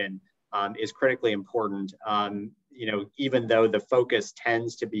equation is critically important, even though the focus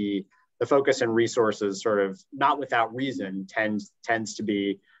and resources sort of not without reason tends to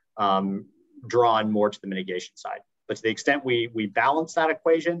be drawn more to the mitigation side. But to the extent we balance that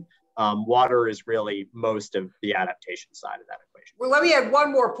equation, water is really most of the adaptation side of that equation. Well, let me add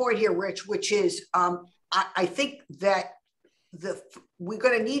one more point here, Rich, which is I think that we're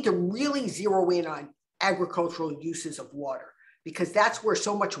going to need to really zero in on agricultural uses of water, because that's where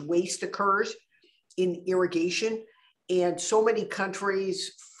so much waste occurs in irrigation. And so many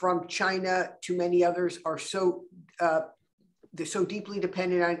countries, from China to many others, are they're so deeply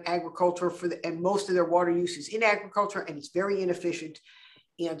dependent on agriculture and most of their water use is in agriculture, and it's very inefficient.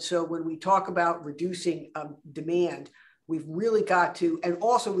 And so when we talk about reducing demand, we've really got to, and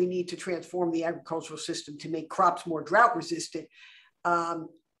also we need to transform the agricultural system to make crops more drought resistant.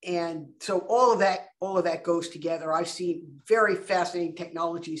 And so all of that goes together. I've seen very fascinating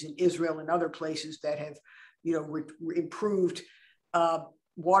technologies in Israel and other places that have, improved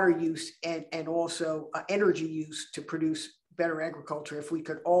water use and also energy use to produce better agriculture. If we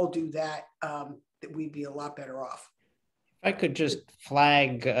could all do that, that we'd be a lot better off. I could just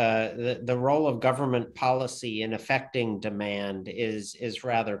flag the role of government policy in affecting demand is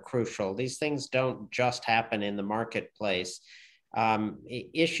rather crucial. These things don't just happen in the marketplace.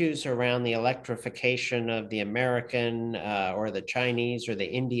 Issues around the electrification of the American or the Chinese or the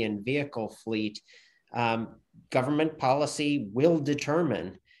Indian vehicle fleet, government policy will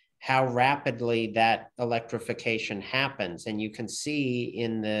determine how rapidly that electrification happens. And you can see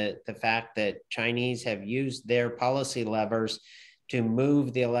in the fact that Chinese have used their policy levers to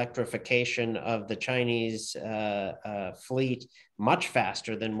move the electrification of the Chinese fleet much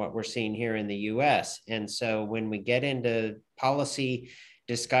faster than what we're seeing here in the US. And so when we get into policy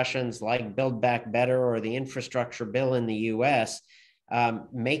discussions like Build Back Better or the infrastructure bill in the US,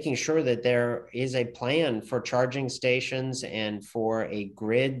 making sure that there is a plan for charging stations and for a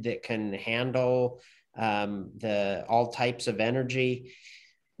grid that can handle all types of energy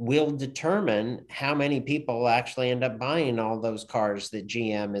will determine how many people actually end up buying all those cars that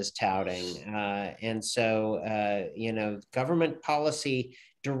GM is touting. And so, government policy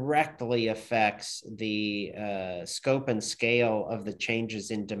directly affects the scope and scale of the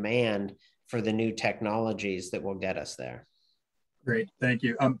changes in demand for the new technologies that will get us there. Great, thank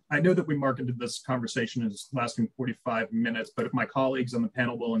you. I know that we marketed this conversation as lasting 45 minutes, but if my colleagues on the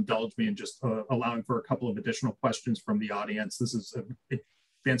panel will indulge me in just allowing for a couple of additional questions from the audience. This is a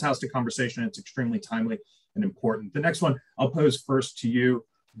fantastic conversation. It's extremely timely and important. The next one I'll pose first to you,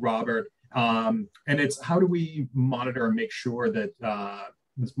 Robert, and it's how do we monitor and make sure that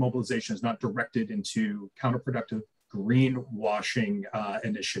this mobilization is not directed into counterproductive greenwashing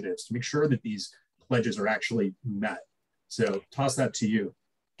initiatives to make sure that these pledges are actually met? So toss that to you.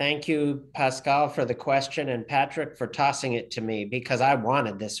 Thank you, Pascal, for the question, and Patrick for tossing it to me because I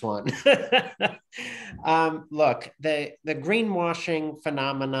wanted this one. Look, the greenwashing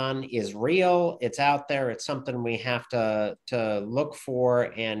phenomenon is real. It's out there. It's something we have to look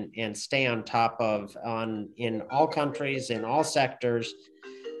for and stay on top of in all countries, in all sectors.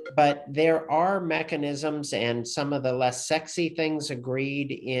 But there are mechanisms, and some of the less sexy things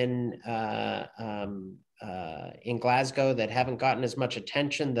agreed in Glasgow that haven't gotten as much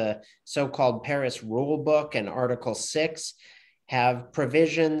attention. The so-called Paris Rulebook and Article 6 have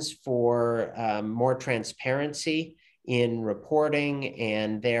provisions for more transparency in reporting,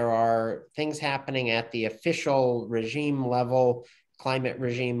 and there are things happening at the official regime level, climate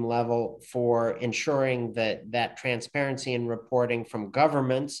regime level, for ensuring that transparency in reporting from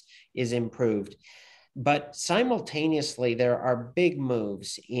governments is improved. But simultaneously, there are big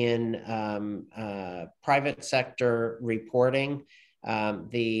moves in private sector reporting.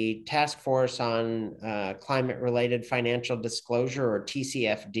 The Task Force on Climate-Related Financial Disclosure, or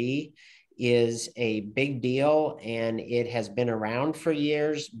TCFD, is a big deal, and it has been around for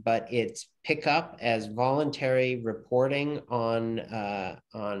years, but its pickup as voluntary reporting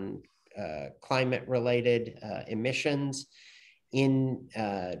on climate-related emissions in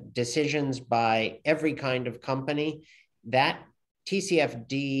decisions by every kind of company, that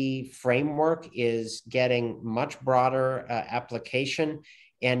TCFD framework is getting much broader application.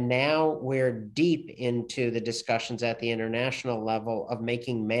 And now we're deep into the discussions at the international level of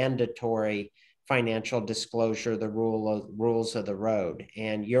making mandatory financial disclosure, the rules of the road.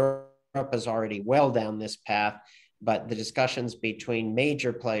 And Europe is already well down this path, but the discussions between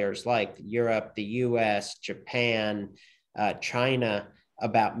major players like Europe, the US, Japan, China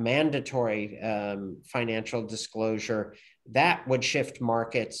about mandatory financial disclosure, that would shift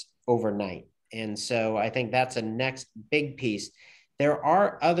markets overnight. And so I think that's a next big piece. There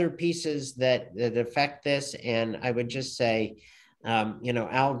are other pieces that affect this. And I would just say,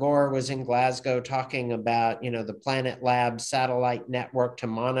 Al Gore was in Glasgow talking about, the Planet Labs satellite network to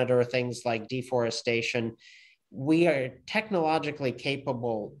monitor things like deforestation. We are technologically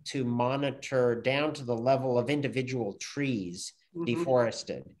capable to monitor down to the level of individual trees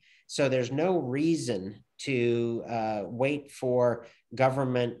deforested. So there's no reason to wait for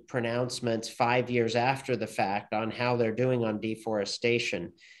government pronouncements 5 years after the fact on how they're doing on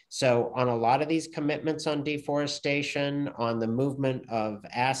deforestation. So on a lot of these commitments on deforestation, on the movement of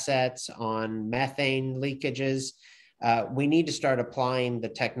assets, on methane leakages, we need to start applying the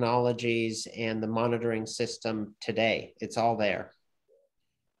technologies and the monitoring system today. It's all there.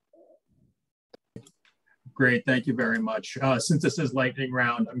 Great, thank you very much. Since this is lightning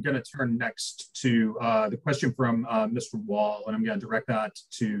round, I'm going to turn next to the question from Mr. Wall, and I'm going to direct that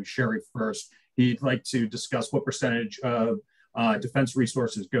to Sherri first. He'd like to discuss what percentage of defense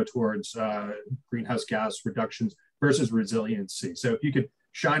resources go towards greenhouse gas reductions versus resiliency. So if you could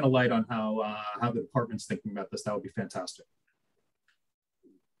shine a light on how the department's thinking about this, that would be fantastic.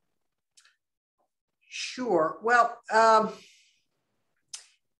 Sure. Well, the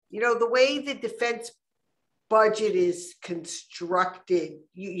way the defense budget is constructed,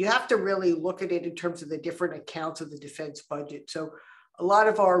 you have to really look at it in terms of the different accounts of the defense budget. So a lot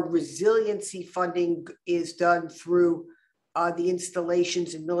of our resiliency funding is done through the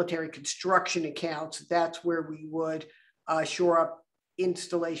installations and military construction accounts. That's where we would shore up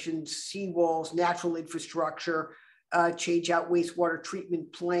installations, seawalls, natural infrastructure, change out wastewater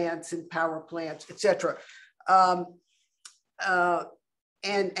treatment plants and power plants, et cetera.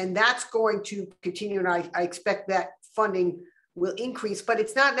 And that's going to continue, and I expect that funding will increase, but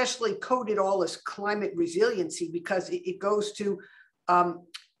it's not necessarily coded all as climate resiliency because it goes to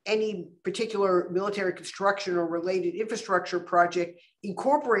any particular military construction or related infrastructure project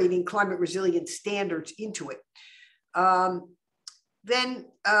incorporating climate resilience standards into it. Then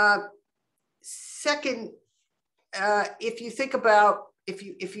second, if you think about,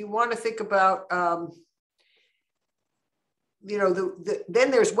 if you want to think about,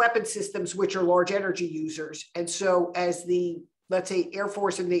 then there's weapon systems, which are large energy users. And so as let's say, Air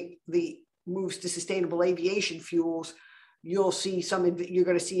Force and the moves to sustainable aviation fuels, you're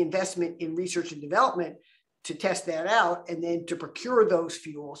going to see investment in research and development to test that out and then to procure those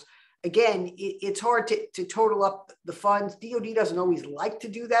fuels. Again, it's hard to total up the funds. DoD doesn't always like to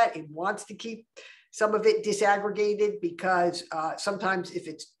do that. It wants to keep some of it disaggregated because sometimes if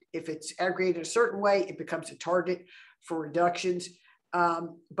it's aggregated a certain way, it becomes a target for reductions.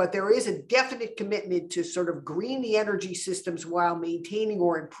 But there is a definite commitment to sort of green the energy systems while maintaining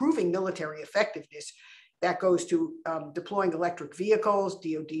or improving military effectiveness. That goes to deploying electric vehicles.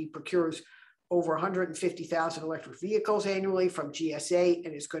 DoD procures over 150,000 electric vehicles annually from GSA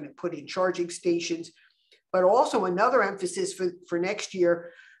and is going to put in charging stations. But also another emphasis for next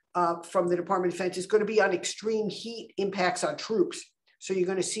year from the Department of Defense is going to be on extreme heat impacts on troops. So you're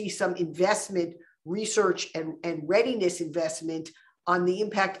going to see some investment, research and readiness investment on the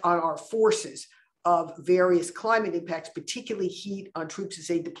impact on our forces of various climate impacts, particularly heat on troops as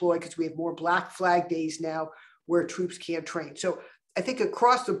they deploy, because we have more Black Flag days now where troops can't train. So I think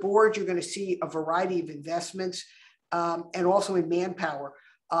across the board, you're going to see a variety of investments and also in manpower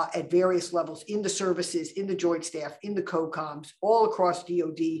at various levels in the services, in the joint staff, in the COCOMs, all across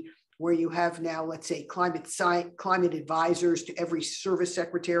DoD, where you have now, let's say, climate advisors to every service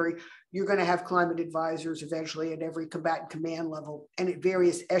secretary. You're going to have climate advisors eventually at every combatant command level and at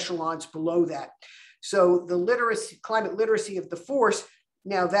various echelons below that. So the climate literacy of the force,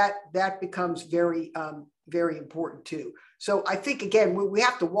 now that becomes very, very important too. So I think, again, we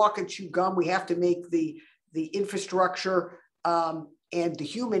have to walk and chew gum. We have to make the infrastructure and the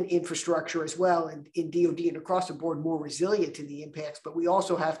human infrastructure as well in DoD and across the board more resilient to the impacts, but we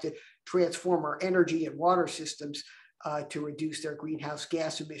also have to transform our energy and water systems to reduce their greenhouse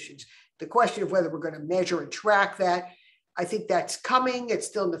gas emissions. The question of whether we're going to measure and track that, I think that's coming. It's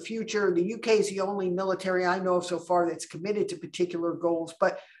still in the future. The UK is the only military I know of so far that's committed to particular goals,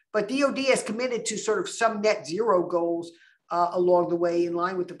 but DoD has committed to sort of some net zero goals along the way in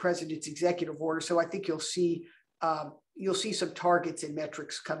line with the president's executive order. So I think you'll see some targets and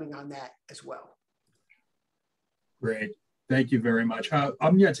metrics coming on that as well. Great. Thank you very much. I'm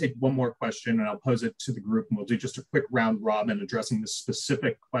going to take one more question and I'll pose it to the group, and we'll do just a quick round robin addressing this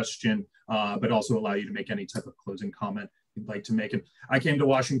specific question, but also allow you to make any type of closing comment you'd like to make. And I came to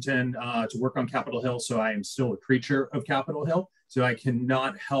Washington to work on Capitol Hill, so I am still a creature of Capitol Hill. So I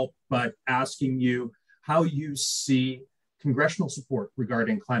cannot help but asking you how you see congressional support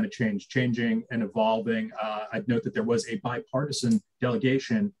regarding climate change changing and evolving. I'd note that there was a bipartisan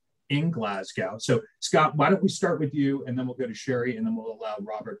delegation in Glasgow. So Scott, why don't we start with you, and then we'll go to Sherri, and then we'll allow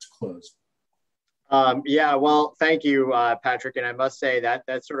Robert to close. Yeah, well, thank you, Patrick. And I must say that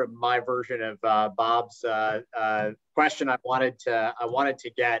that's sort of my version of Bob's question I wanted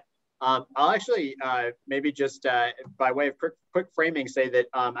to get. I'll actually maybe just by way of quick framing say that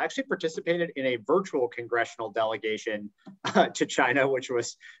I actually participated in a virtual congressional delegation to China, which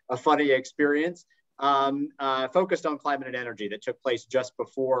was a funny experience. Focused on climate and energy that took place just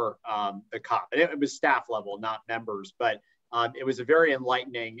before the COP. And it was staff level, not members, but it was a very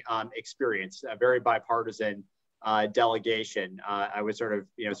enlightening experience, a very bipartisan delegation. I was sort of,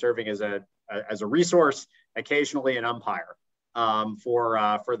 serving as a resource, occasionally an umpire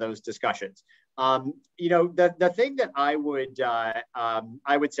for those discussions. The thing that I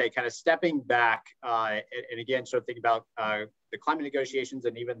would say, kind of stepping back, and again, sort of thinking about the climate negotiations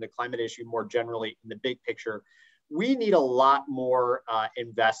and even the climate issue more generally in the big picture, we need a lot more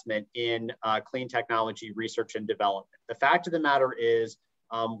investment in clean technology research and development. The fact of the matter is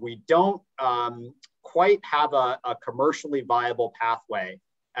we don't quite have a commercially viable pathway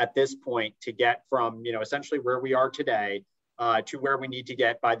at this point to get from essentially where we are today to where we need to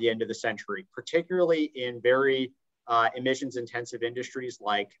get by the end of the century, particularly in very emissions intensive industries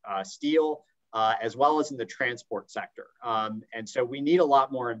like steel, as well as in the transport sector. And so we need a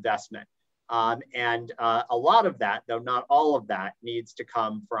lot more investment. And a lot of that, though not all of that, needs to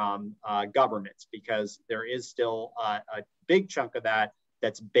come from governments, because there is still a big chunk of that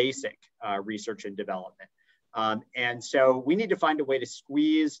that's basic research and development. And so we need to find a way to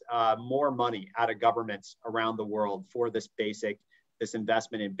squeeze more money out of governments around the world for this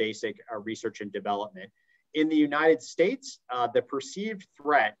investment in basic research and development. In the United States, the perceived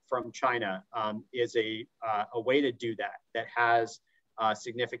threat from China is a way to do that has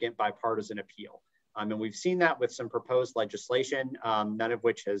significant bipartisan appeal. And we've seen that with some proposed legislation, none of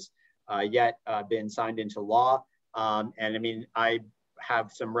which has yet been signed into law. And I mean, I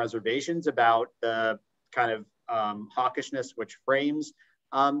have some reservations about the kind of hawkishness which frames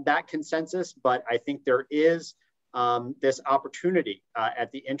that consensus, but I think there is this opportunity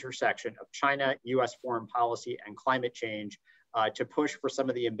at the intersection of China, US foreign policy, and climate change to push for some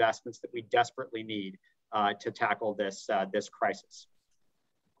of the investments that we desperately need to tackle this crisis.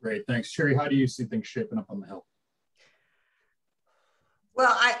 Great, thanks. Sherri, how do you see things shaping up on the Hill?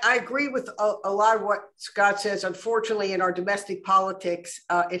 Well, I agree with a lot of what Scott says. Unfortunately, in our domestic politics,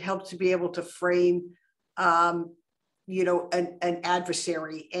 it helps to be able to frame an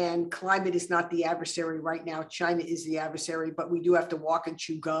adversary, and climate is not the adversary right now. China is the adversary, but we do have to walk and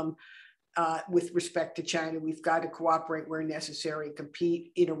chew gum with respect to China. We've got to cooperate where necessary,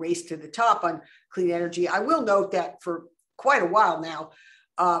 compete in a race to the top on clean energy. I will note that for quite a while now,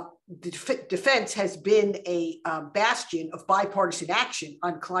 defense has been a bastion of bipartisan action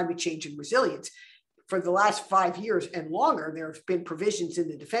on climate change and resilience. For the last 5 years and longer, there have been provisions in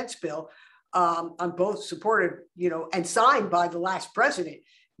the defense bill on both supported, and signed by the last president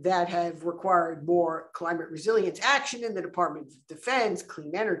that have required more climate resilience action in the Department of Defense,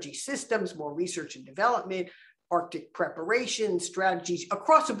 clean energy systems, more research and development, Arctic preparation, strategies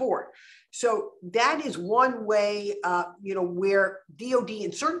across the board. So that is one way, where DOD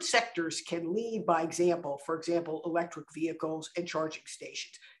in certain sectors can lead by example, for example, electric vehicles and charging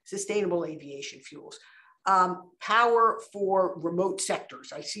stations, sustainable aviation fuels, power for remote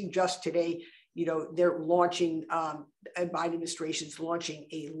sectors. I see just today, they're launching, Biden administration's launching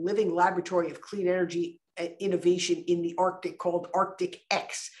a living laboratory of clean energy innovation in the Arctic called Arctic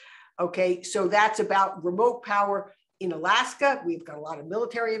X. Okay, so that's about remote power in Alaska. We've got a lot of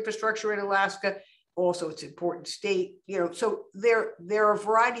military infrastructure in Alaska. Also, it's an important state, so there are a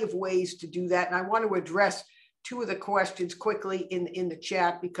variety of ways to do that. And I want to address two of the questions quickly in the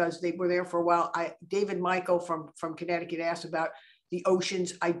chat because they were there for a while. David Michael from Connecticut asked about the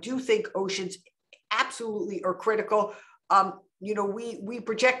oceans. I do think oceans absolutely are critical. We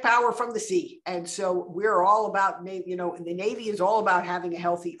project power from the sea. And so we're all about, the Navy is all about having a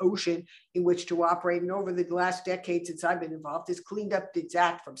healthy ocean in which to operate. And over the last decade since I've been involved, has cleaned up its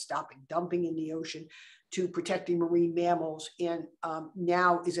act from stopping dumping in the ocean to protecting marine mammals, and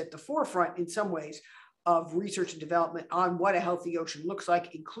now is at the forefront in some ways of research and development on what a healthy ocean looks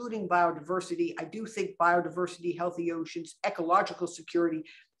like, including biodiversity. I do think biodiversity, healthy oceans, ecological security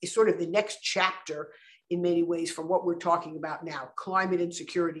is sort of the next chapter in many ways from what we're talking about now, climate and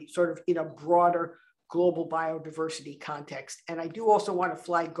security, sort of in a broader global biodiversity context. And I do also want to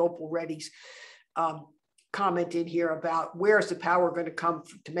flag Gopal Reddy's comment in here about where's the power going to come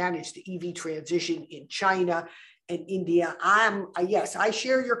to manage the EV transition in China and India. Yes, I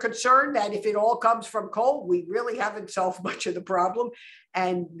share your concern that if it all comes from coal, we really haven't solved much of the problem.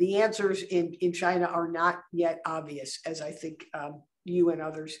 And the answers in China are not yet obvious, as I think you and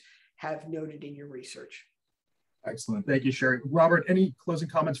others have noted in your research. Excellent. Thank you, Sherri. Robert, any closing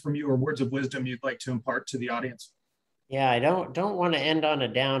comments from you or words of wisdom you'd like to impart to the audience? Yeah, I don't want to end on a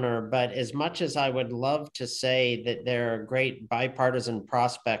downer, but as much as I would love to say that there are great bipartisan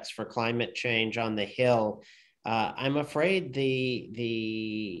prospects for climate change on the Hill, I'm afraid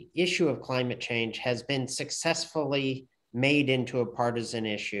the issue of climate change has been successfully made into a partisan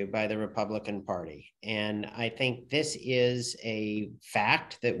issue by the Republican Party. And I think this is a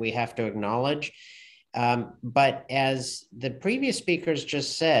fact that we have to acknowledge. But as the previous speakers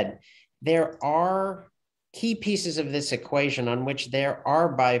just said, there are key pieces of this equation on which there are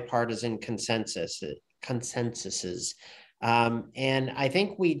bipartisan consensuses. And I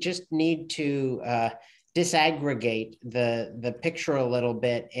think we just need to disaggregate the picture a little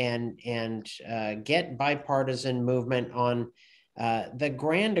bit and get bipartisan movement on the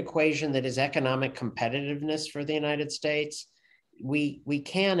grand equation that is economic competitiveness for the United States. We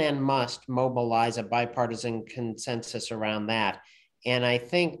can and must mobilize a bipartisan consensus around that. And I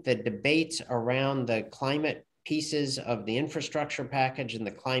think the debates around the climate pieces of the infrastructure package and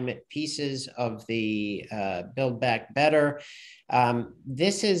the climate pieces of the Build Back Better,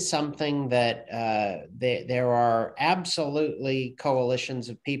 this is something that there are absolutely coalitions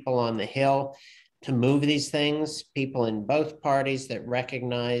of people on the Hill to move these things, people in both parties that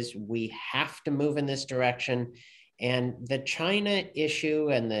recognize we have to move in this direction. And the China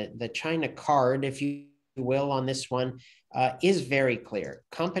issue and the China card, if you will, on this one, is very clear.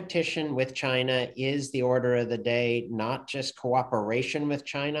 Competition with China is the order of the day, not just cooperation with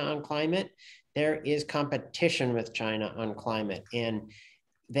China on climate. There is competition with China on climate. And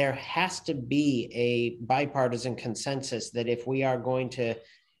there has to be a bipartisan consensus that if we are going to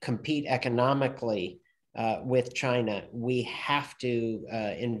compete economically with China, we have to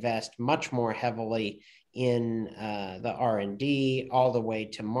invest much more heavily in the R&D all the way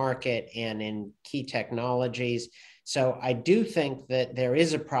to market and in key technologies. So I do think that there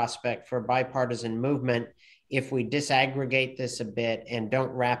is a prospect for bipartisan movement if we disaggregate this a bit and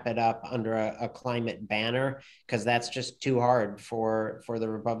don't wrap it up under a climate banner, because that's just too hard for the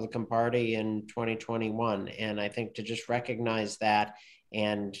Republican Party in 2021. And I think to just recognize that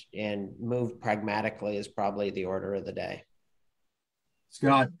and move pragmatically is probably the order of the day.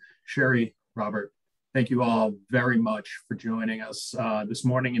 Scott, Sherri, Robert, thank you all very much for joining us this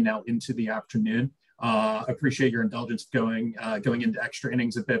morning and now into the afternoon. Appreciate your indulgence going into extra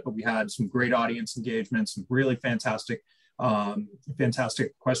innings a bit, but we had some great audience engagement, some really fantastic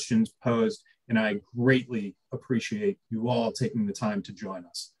questions posed, and I greatly appreciate you all taking the time to join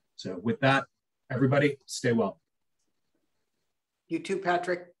us. So with that, everybody, stay well. You too,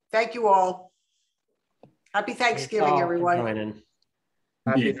 Patrick. Thank you all. Happy Thanksgiving, everyone.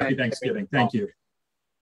 Happy Thanksgiving. Thank you.